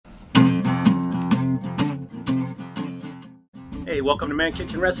Hey, welcome to Man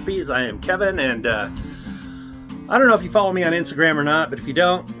Kitchen Recipes. I am Kevin, and I don't know if you follow me on Instagram or not, but if you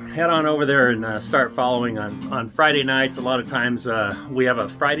don't, head on over there and start following on Friday nights. A lot of times we have a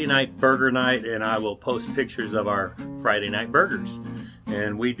Friday night burger night, and I will post pictures of our Friday night burgers.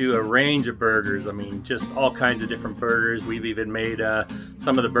 And we do a range of burgers. I mean, just all kinds of different burgers. We've even made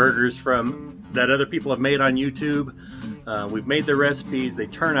some of the burgers from that other people have made on YouTube. We've made the recipes. They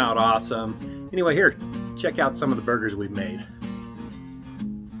turn out awesome. Anyway, here, check out some of the burgers we've made.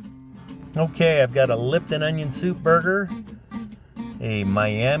 Okay, I've got a Lipton onion soup burger, a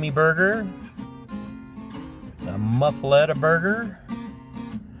Miami burger, a muffaletta burger,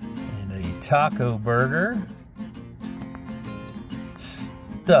 and a taco burger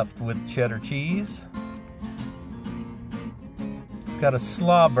stuffed with cheddar cheese. I've got a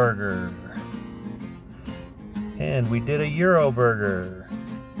slaw burger, and we did a Euro burger,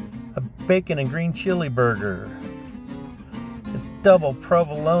 a bacon and green chili burger, double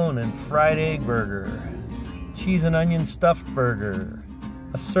provolone and fried egg burger, cheese and onion stuffed burger,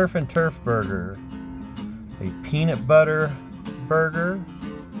 a surf and turf burger, a peanut butter burger,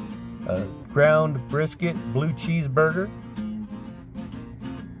 a ground brisket blue cheese burger,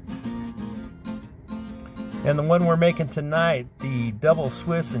 and the one we're making tonight, the double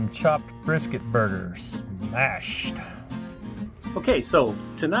Swiss and chopped brisket burger, smashed. Okay, so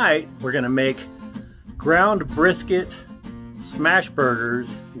tonight we're gonna make ground brisket smash burgers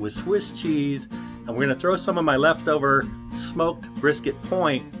with Swiss cheese, and we're going to throw some of my leftover smoked brisket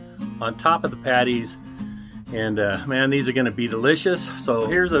point on top of the patties, and man, these are going to be delicious. So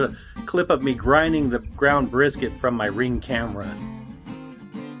here's a clip of me grinding the ground brisket from my Ring camera.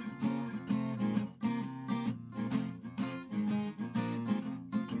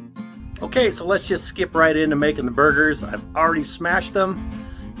 Okay, so let's just skip right into making the burgers. I've already smashed them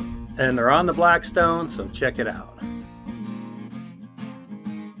and they're on the Blackstone, so check it out.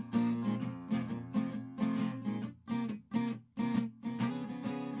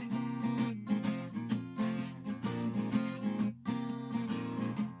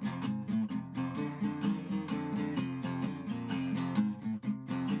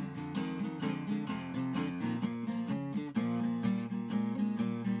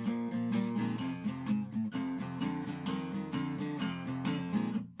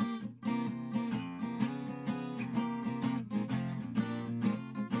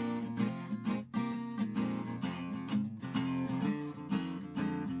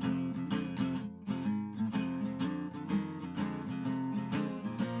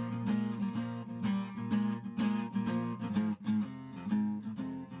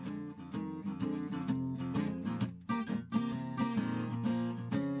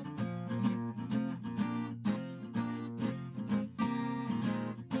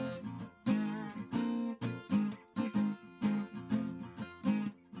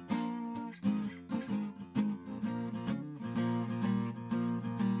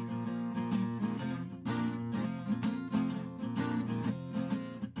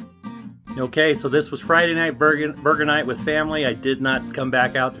 Okay, so this was Friday night burger night with family. I did not come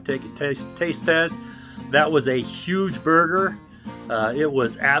back out to take a taste test. That was a huge burger. It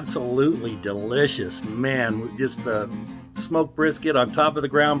was absolutely delicious. Man, just the smoked brisket on top of the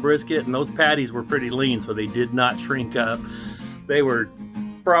ground brisket, and those patties were pretty lean, so they did not shrink up. They were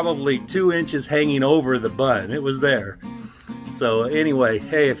probably 2 inches hanging over the bun. It was there. So anyway,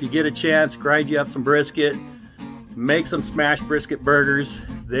 hey, if you get a chance, grind you up some brisket, make some smashed brisket burgers.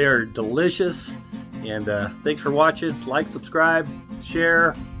 They are delicious, and thanks for watching. Like, subscribe,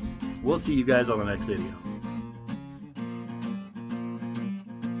 share. We'll see you guys on the next video.